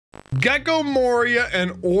Gecko, Moria,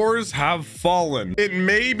 and oars have fallen. It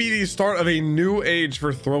may be the start of a new age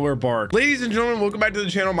for Thriller Bark. Ladies and gentlemen, welcome back to the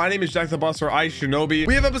channel. My name is JackTheBus, or ishinobi.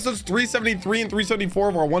 We have episodes 373 and 374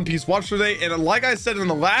 of our One Piece watch today. And like I said, in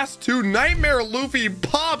the last two, Nightmare Luffy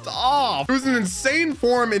popped off. It was an insane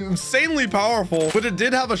form, insanely powerful, but it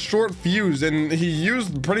did have a short fuse and he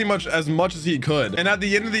used pretty much as he could. And at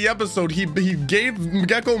the end of the episode, he gave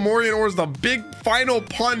Gecko, Moria, and oars the big final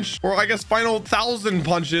punch, or I guess final 1,000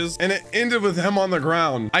 punches. And it ended with him on the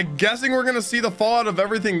ground. I'm guessing we're gonna see the fallout of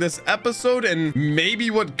everything this episode and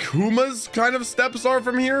maybe what Kuma's kind of steps are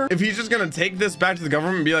from here. If he's just gonna take this back to the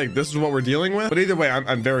government and be like, this is what we're dealing with. But either way,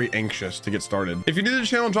 I'm very anxious to get started. If you're new to the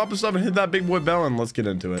channel, drop a sub and hit that big boy bell and let's get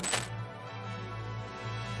into it.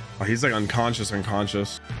 Oh, he's like unconscious.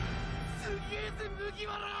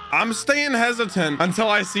 I'm staying hesitant until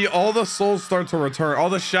I see all the souls start to return,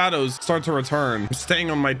 all the shadows start to return. I'm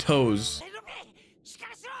staying on my toes.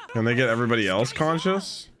 Can they get everybody else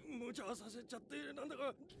conscious?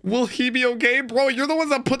 Will he be okay? Bro, you're the ones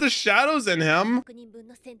that put the shadows in him.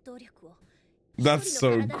 That's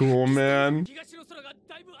so cool, man.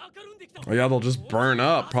 Oh yeah, they'll just burn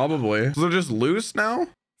up, probably. So they're just loose now?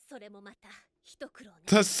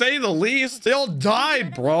 To say the least. They all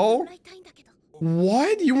died, bro.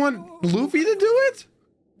 What? You want Luffy to do it?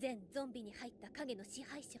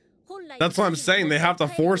 That's what I'm saying. They have to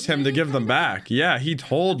force him to give them back. Yeah, he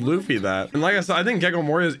told Luffy that. And like I said, I think Gecko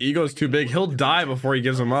Moria's ego is too big. He'll die before he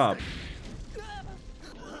gives them up.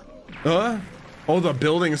 Oh, the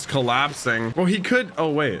building's collapsing. Well, he could.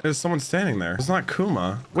 Oh, wait. There's someone standing there. It's not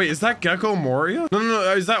Kuma. Wait, is that Gecko Moria?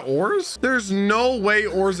 No. Is that Oars? There's no way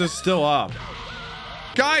Oars is still up.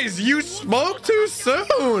 Guys, you spoke too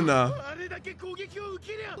soon.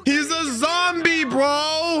 He's a zombie,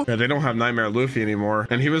 bro. Yeah, they don't have Nightmare Luffy anymore,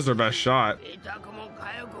 and he was their best shot.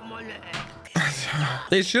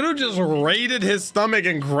 They should have just raided his stomach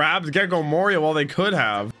and grabbed Gecko Moria while they could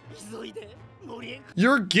have.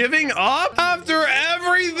 You're giving up after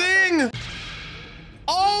everything?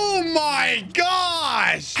 Oh my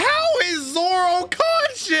gosh! How is Zoro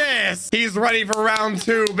conscious? He's ready for round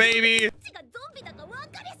 2, baby.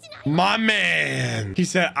 My man. He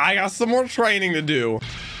said, I got some more training to do.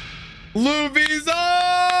 Luffy's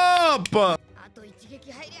up!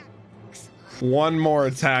 One more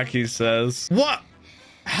attack, he says. What?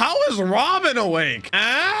 How is Robin awake?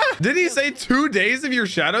 Did he say 2 days of your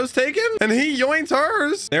shadows taken? And he yoinked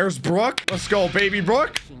hers. There's Brook. Let's go, baby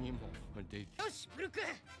Brook.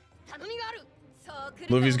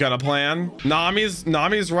 Luffy's got a plan. Nami's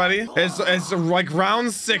ready. It's like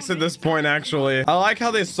round 6 at this point, actually. I like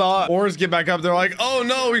how they saw Oars get back up. They're like, oh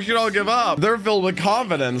no, we should all give up. They're filled with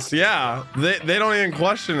confidence. Yeah, they don't even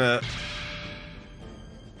question it.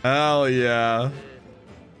 Hell yeah.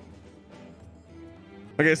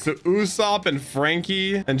 Okay, so Usopp and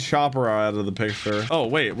Frankie and Chopper are out of the picture. Oh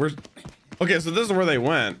wait, okay, so this is where they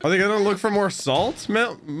went. Are they gonna look for more salt?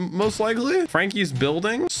 Most likely. Frankie's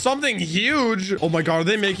building something huge. Oh my god, are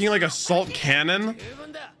they making like a salt cannon?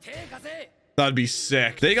 That'd be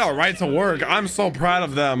sick. They got right to work. I'm so proud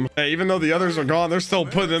of them. Hey, even though the others are gone, they're still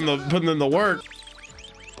putting in the work.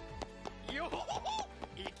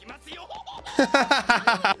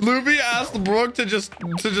 Luffy asked Brook to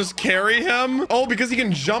just carry him. Oh, because he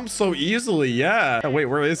can jump so easily. Yeah. Oh, wait,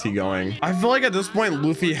 where is he going? I feel like at this point,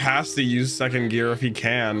 Luffy has to use second gear if he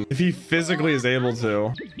can, if he physically is able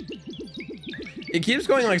to. It keeps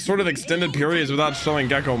going like sort of extended periods without showing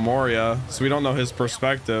Gecko Moria, so we don't know his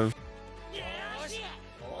perspective.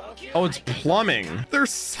 Oh, it's plumbing. They're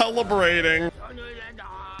celebrating.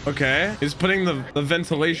 Okay, he's putting the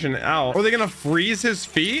ventilation out. Are they gonna freeze his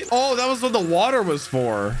feet? Oh, that was what the water was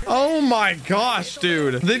for. Oh my gosh,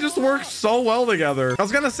 dude. They just work so well together. I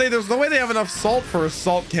was gonna say, there's no way they have enough salt for a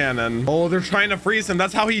salt cannon. Oh, they're trying to freeze him.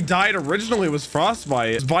 That's how he died originally, was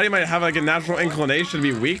frostbite. His body might have like a natural inclination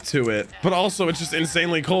to be weak to it, but also it's just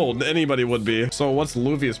insanely cold. Anybody would be. So what's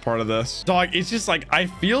Luffy's part of this? Dog, it's just like, I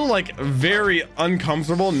feel like very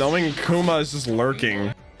uncomfortable knowing Kuma is just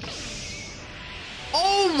lurking.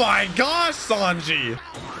 Oh my gosh, Sanji.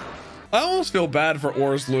 I almost feel bad for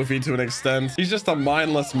Oars Luffy to an extent. He's just a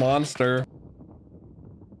mindless monster.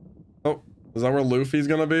 Oh, is that where Luffy's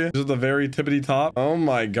gonna be? Is it the very tippity top? Oh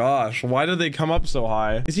my gosh, why did they come up so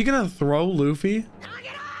high? Is he gonna throw Luffy?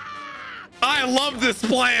 I love this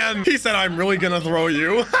plan. He said, I'm really gonna throw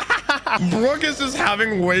you. Brook is just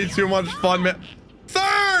having way too much fun, man.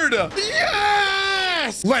 Third!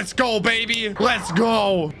 Yes! Let's go, baby. Let's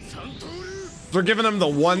go. They're giving him the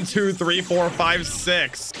 1, 2, 3, 4, 5,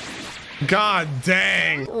 6. God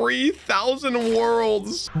dang. 3,000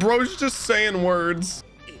 worlds. Bro's just saying words.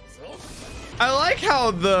 I like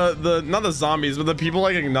how the not the zombies, but the people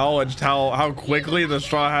like acknowledged how quickly the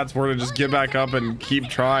Straw Hats were to just get back up and keep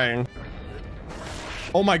trying.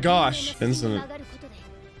 Oh my gosh. Incident.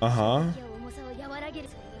 Uh-huh.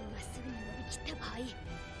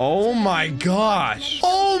 Oh my gosh.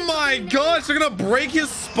 Oh my gosh. They're gonna break his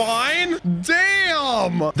spine?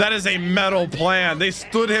 Damn. That is a metal plan. They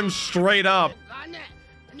stood him straight up.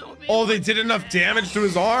 Oh, they did enough damage to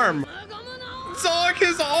his arm. Dog,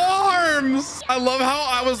 his arms. I love how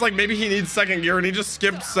I was like, maybe he needs second gear and he just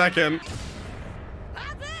skipped second.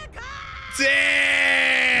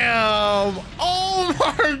 Damn. Oh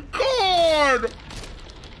my God.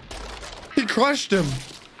 He crushed him.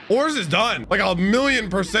 Oars is done, like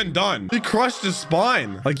 1,000,000% done. He crushed his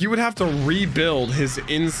spine. Like you would have to rebuild his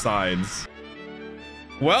insides.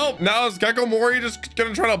 Well, now is Gecko Moria just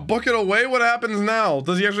gonna try to book it away? What happens now?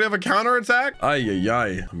 Does he actually have a counterattack? Ay, ay,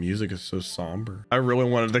 ay. The music is so somber. I really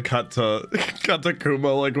wanted to cut to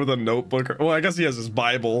Kuma like with a notebook. Well, I guess he has his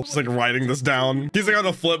Bible, just like writing this down. He's like on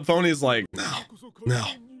a flip phone. He's like, no.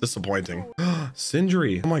 Disappointing.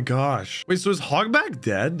 Sindri. Oh my gosh. Wait, so is Hogback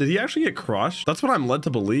dead? Did he actually get crushed? That's what I'm led to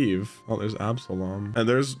believe. Oh, there's Absalom. And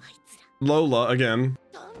there's Lola again.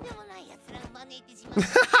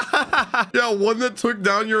 Yeah, one that took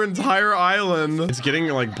down your entire island. It's getting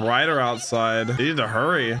like brighter outside. They need to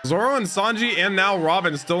hurry. Zoro and Sanji and now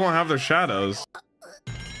Robin still don't have their shadows.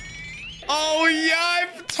 Oh yeah, I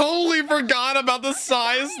totally forgot about the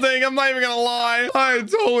size thing. I'm not even gonna lie. I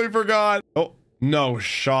totally forgot. Oh. No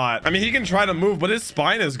shot. I mean, he can try to move, but his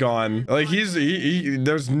spine is gone. Like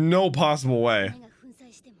there's no possible way.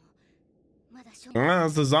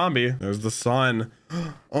 That's the zombie. There's the sun.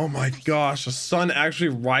 Oh my gosh, the sun actually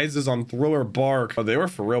rises on Thriller Bark. Oh, they were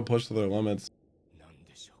for real pushed to their limits.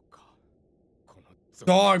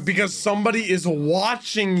 Dog, because somebody is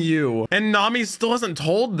watching you. And Nami still hasn't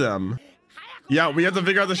told them. Yeah, we have to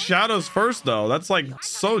figure out the shadows first though. That's like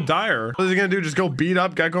so dire. What is he gonna do? Just go beat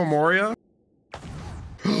up Gecko Moria?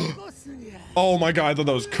 Oh my God, I thought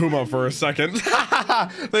that was Kuma for a second.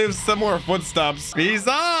 They have similar footsteps. He's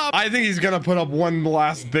up. I think he's gonna put up one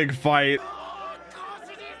last big fight.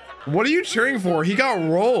 What are you cheering for? He got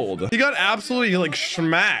rolled. He got absolutely like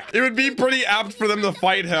schmacked. It would be pretty apt for them to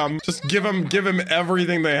fight him. Just give him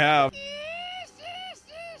everything they have.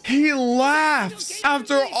 He laughs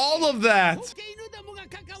after all of that.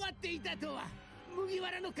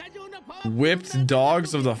 Whipped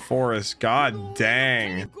dogs of the forest. God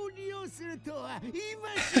dang.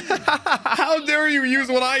 How dare you use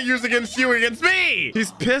what I use against you against me?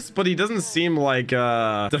 He's pissed, but he doesn't seem like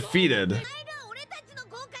defeated.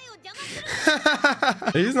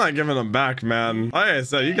 He's not giving them back, man. Like I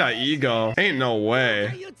said, you got ego. Ain't no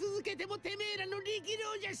way.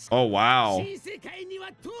 Oh, wow.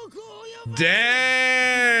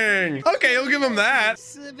 Dang. Okay, he'll give him that.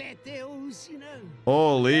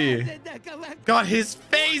 Holy. God, his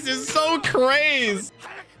face is so crazy.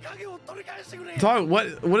 Dog,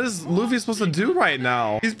 what is Luffy supposed to do right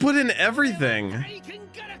now? He's put in everything.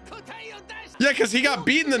 Yeah, because he got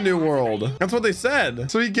beat in the New World. That's what they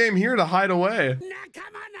said. So he came here to hide away.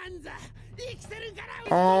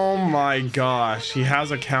 Oh my gosh, he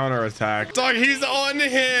has a counterattack. Dog, he's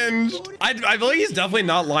unhinged. I feel like he's definitely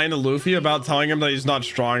not lying to Luffy about telling him that he's not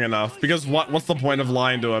strong enough. Because what's the point of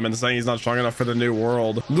lying to him and saying he's not strong enough for the New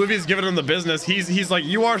World? Luffy's giving him the business. He's like,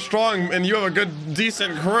 you are strong and you have a good,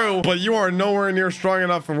 decent crew, but you are nowhere near strong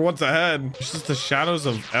enough for what's ahead. It's just the shadows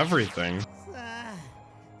of everything.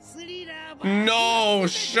 No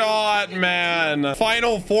shot, man.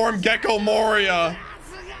 Final form Gecko Moria.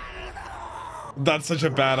 That's such a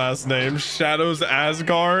badass name. Shadows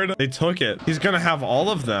Asgard. They took it. He's gonna have all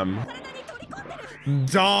of them.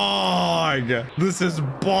 Dog. This is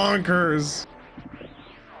bonkers.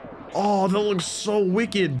 Oh, that looks so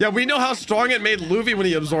wicked. Yeah, we know how strong it made Luffy when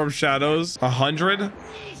he absorbed shadows. 100?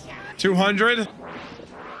 200?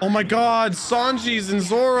 Oh my God, Sanji's and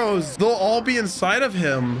Zoro's. They'll all be inside of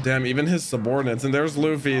him. Damn, even his subordinates. And there's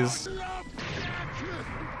Luffy's.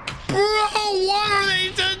 Bro, what are they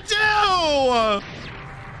to do?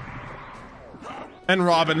 And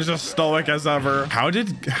Robin's just stoic as ever. How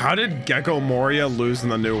did Gecko Moria lose in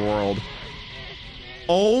the New World?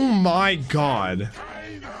 Oh my God.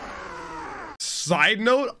 Side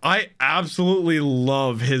note, I absolutely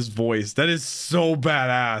love his voice. That is so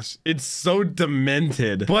badass. It's so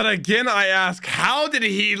demented. But again, I ask, how did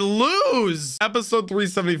he lose? Episode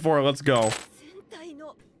 374, let's go.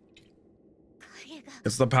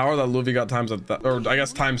 It's the power that Luffy got times, or I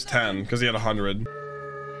guess times 10, because he had 100.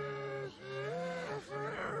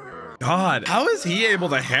 God, how is he able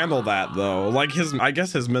to handle that though? Like I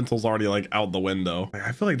guess his mental's already like out the window.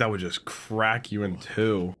 I feel like that would just crack you in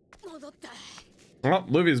two. Oh,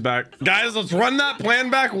 Luffy's back. Guys, let's run that plan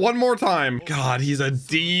back one more time. God, he's a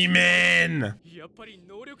demon.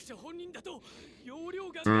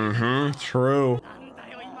 True.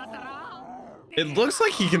 It looks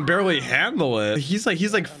like he can barely handle it. He's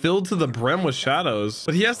like filled to the brim with shadows.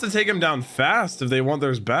 But he has to take him down fast if they want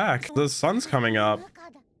theirs back. The sun's coming up.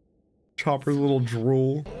 Chopper's little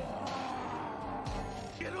drool.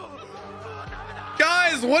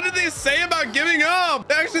 Guys, what did they say about giving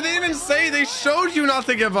up? Actually, they didn't even say. They showed you not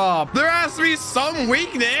to give up. There has to be some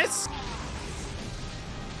weakness.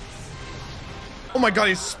 Oh my God,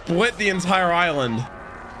 he split the entire island.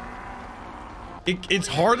 It's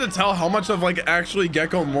hard to tell how much of like actually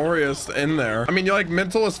Gecko Moria is in there. I mean, you're like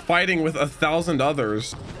mental is fighting with 1,000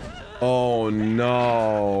 others. Oh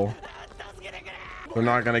no. They're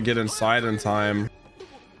not gonna get inside in time.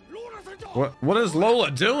 What is Lola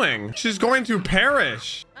doing? She's going to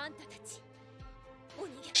perish.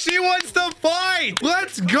 She wants to fight.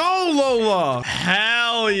 Let's go, Lola.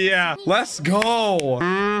 Hell yeah. Let's go.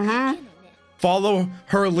 Follow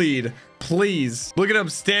her lead, please. Look at him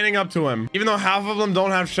standing up to him, even though half of them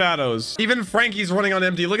don't have shadows. Even Frankie's running on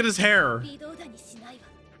empty. Look at his hair.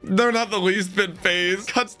 They're not the least bit phased.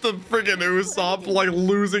 Cuts the friggin' Usopp like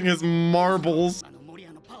losing his marbles.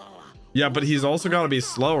 Yeah, but he's also got to be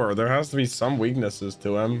slower. There has to be some weaknesses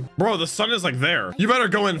to him. Bro, the sun is like there. You better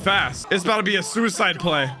go in fast. It's about to be a suicide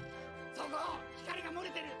play.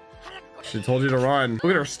 She told you to run.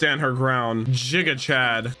 Look at her stand her ground. Giga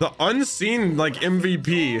Chad. The unseen like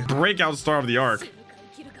MVP. Breakout star of the arc.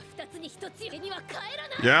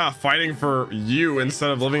 Yeah, fighting for you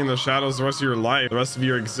instead of living in the shadows the rest of your life, the rest of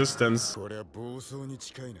your existence.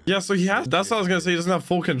 Yeah, so he has, that's what I was gonna say, he doesn't have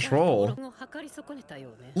full control.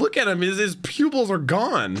 Look at him, his pupils are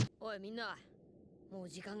gone. Why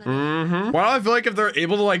do I feel like if they're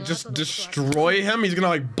able to like just destroy him, he's gonna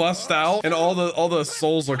like bust out and all the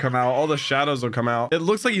souls will come out, all the shadows will come out. It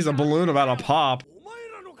looks like he's a balloon about to pop.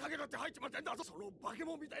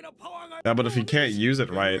 Yeah, but if he can't use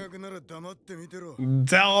it right.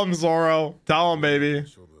 Tell him, Zoro. Tell him, baby.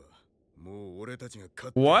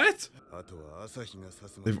 What?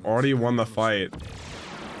 They've already won the fight.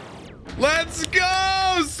 Let's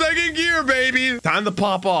go! Second gear, baby. Time to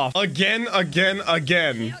pop off. Again.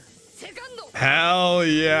 Hell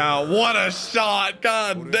yeah. What a shot.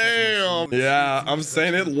 God damn. Yeah, I'm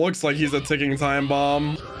saying it looks like he's a ticking time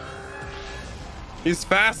bomb. He's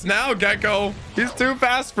fast now, Gecko. He's too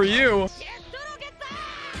fast for you.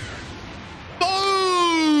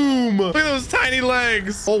 Boom! Look at those tiny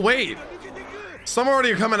legs. Oh, wait. Some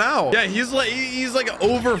already are coming out. Yeah, he's like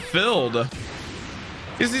overfilled.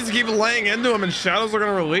 He just needs to keep laying into him and shadows are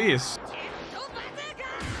gonna release.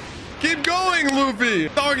 Keep going, Luffy.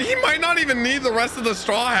 Dog, he might not even need the rest of the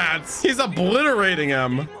Straw Hats. He's obliterating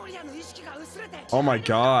him. Oh my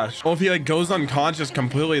gosh. Well, if he like goes unconscious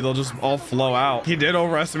completely, they'll just all flow out. He did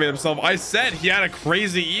overestimate himself. I said he had a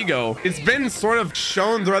crazy ego. It's been sort of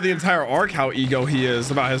shown throughout the entire arc how ego he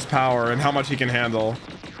is about his power and how much he can handle.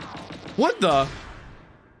 What the?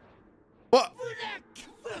 What?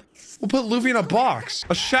 We'll put Luffy in a box.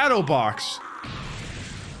 A shadow box.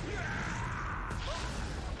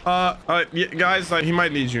 Yeah, guys, he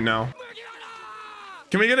might need you now.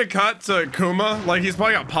 Can we get a cut to Kuma? Like, he's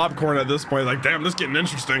probably got popcorn at this point. Like, damn, this is getting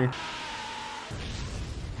interesting.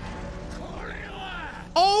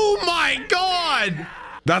 Oh my God!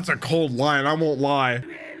 That's a cold line, I won't lie.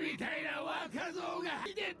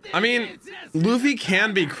 I mean, Luffy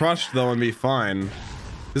can be crushed though and be fine.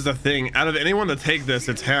 This is the thing. Out of anyone to take this,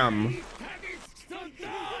 it's him.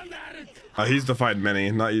 He's defied many.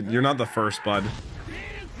 You're not the first, bud.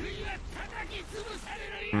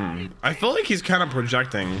 I feel like he's kind of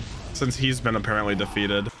projecting since he's been apparently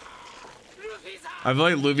defeated. I feel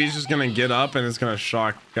like Luffy's just gonna get up and it's gonna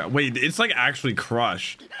shock. Wait, it's like actually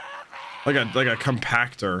crushed. Like a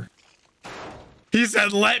compactor. He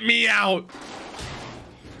said, "Let me out."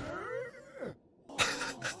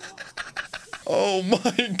 Oh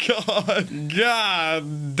my God.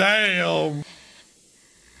 God damn.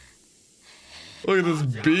 Look at this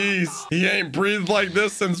beast. He ain't breathed like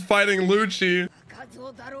this since fighting Lucci.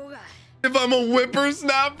 If I'm a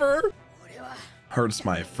whippersnapper, hurts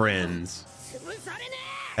my friends.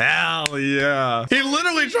 Hell yeah. He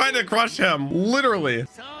literally tried to crush him. Literally.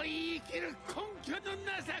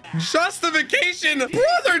 Justification.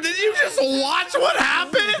 Brother, did you just watch what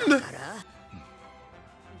happened?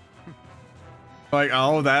 Like,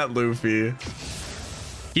 all that Luffy.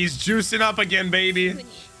 He's juicing up again, baby.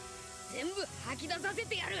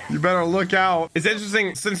 You better look out. It's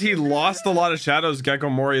interesting, since he lost a lot of shadows, Gecko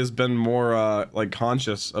Moria has been more like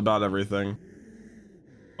conscious about everything.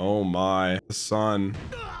 Oh my, the sun.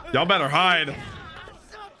 Y'all better hide.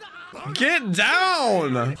 Get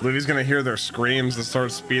down! Luffy's gonna hear their screams and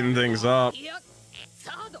start speeding things up.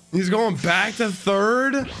 He's going back to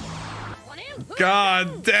third?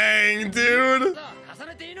 God dang, dude.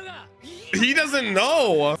 He doesn't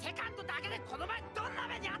know.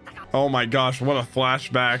 Oh my gosh, what a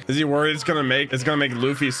flashback. Is he worried it's gonna make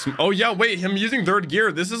Luffy oh yeah, wait, him using third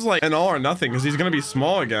gear, this is like an all or nothing because he's gonna be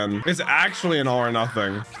small again. It's actually an all or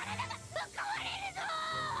nothing.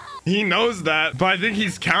 He knows that, but I think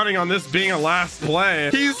he's counting on this being a last play.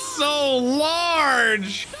 He's so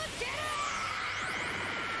large.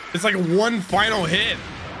 It's like one final hit.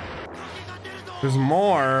 There's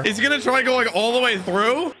more. Is he gonna try going all the way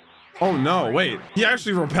through? Oh no, wait, he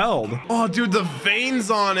actually repelled. Oh dude, the veins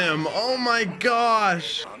on him. Oh my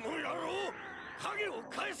gosh.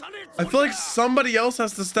 I feel like somebody else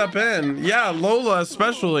has to step in. Yeah, Lola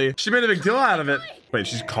especially. She made a big deal out of it. Wait,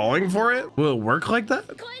 she's calling for it? Will it work like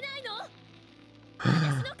that?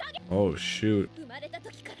 Oh shoot.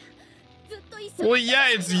 Well, yeah,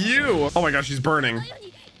 it's you. Oh my gosh, she's burning.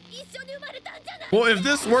 Well, if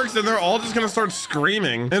this works, then they're all just gonna start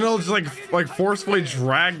screaming, and it'll just like forcefully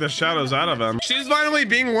drag the shadows out of him. She's finally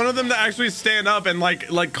being one of them to actually stand up and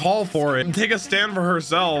like call for it and take a stand for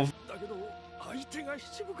herself.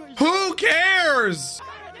 Who cares?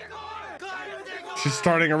 She's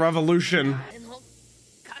starting a revolution.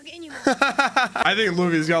 I think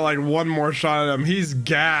Luffy's got like one more shot at him. He's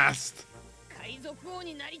gassed.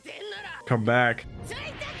 Come back.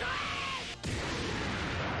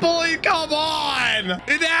 Bully, come on!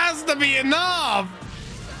 It has to be enough!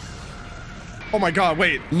 Oh my god,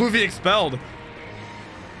 wait. Luffy expelled.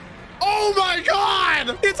 Oh my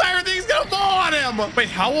god! The entire thing's gonna fall on him! Wait,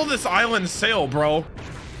 how will this island sail, bro?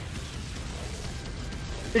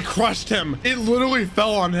 It crushed him. It literally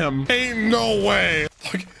fell on him. Ain't no way.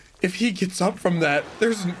 Look, if he gets up from that,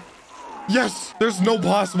 there's no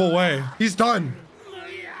possible way. He's done.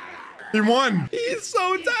 He won. He's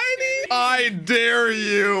so tiny. I dare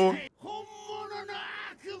you.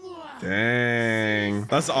 Dang,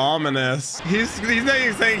 that's ominous. He's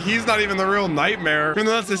saying he's not even the real Nightmare, even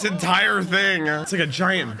though that's this entire thing. It's like a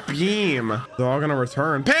giant beam. They're all gonna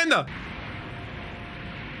return. Panda.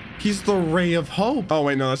 He's the ray of hope. Oh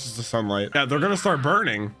wait, no, that's just the sunlight. Yeah, they're gonna start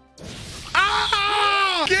burning.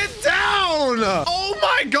 Ah! Get down! Oh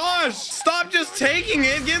my gosh! Stop just taking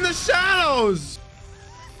it. Get in the shadows.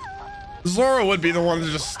 Zoro would be the one to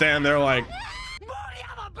just stand there like,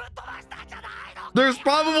 there's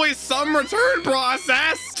probably some return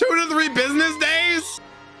process. 2 to 3 business days.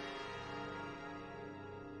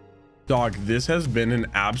 Dog, this has been an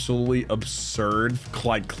absolutely absurd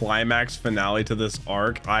like climax finale to this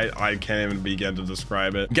arc. I can't even begin to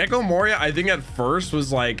describe it. Gecko Moria, I think at first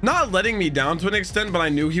was like not letting me down to an extent, but I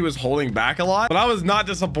knew he was holding back a lot. But I was not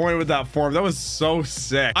disappointed with that form. That was so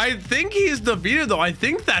sick. I think he's defeated though. I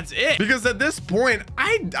think that's it, because at this point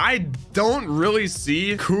I don't really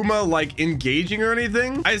see Kuma like engaging or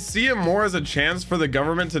anything. I see it more as a chance for the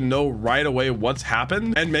government to know right away what's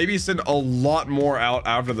happened and maybe send a lot more out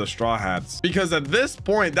after the Straw Hats, because at this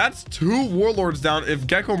point that's 2 warlords down if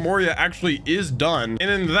Gecko Moria actually is done. And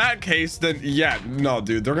in that case, then yeah, no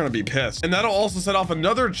dude, they're gonna be pissed. And that'll also set off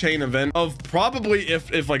another chain event of probably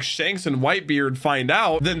if like Shanks and Whitebeard find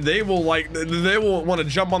out, then they will want to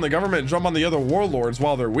jump on the government, jump on the other warlords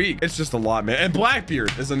while they're weak. It's just a lot, man. And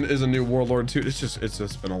Blackbeard is a new warlord too. It's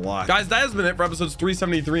just been a lot. Guys, that has been it for episodes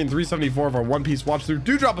 373 and 374 of our One Piece watch through.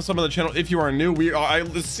 Do drop us some on the channel if you are new.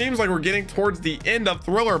 It seems like we're getting towards the end of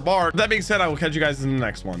Thriller Bark. That being said, I will catch you guys in the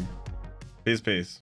next one. Peace.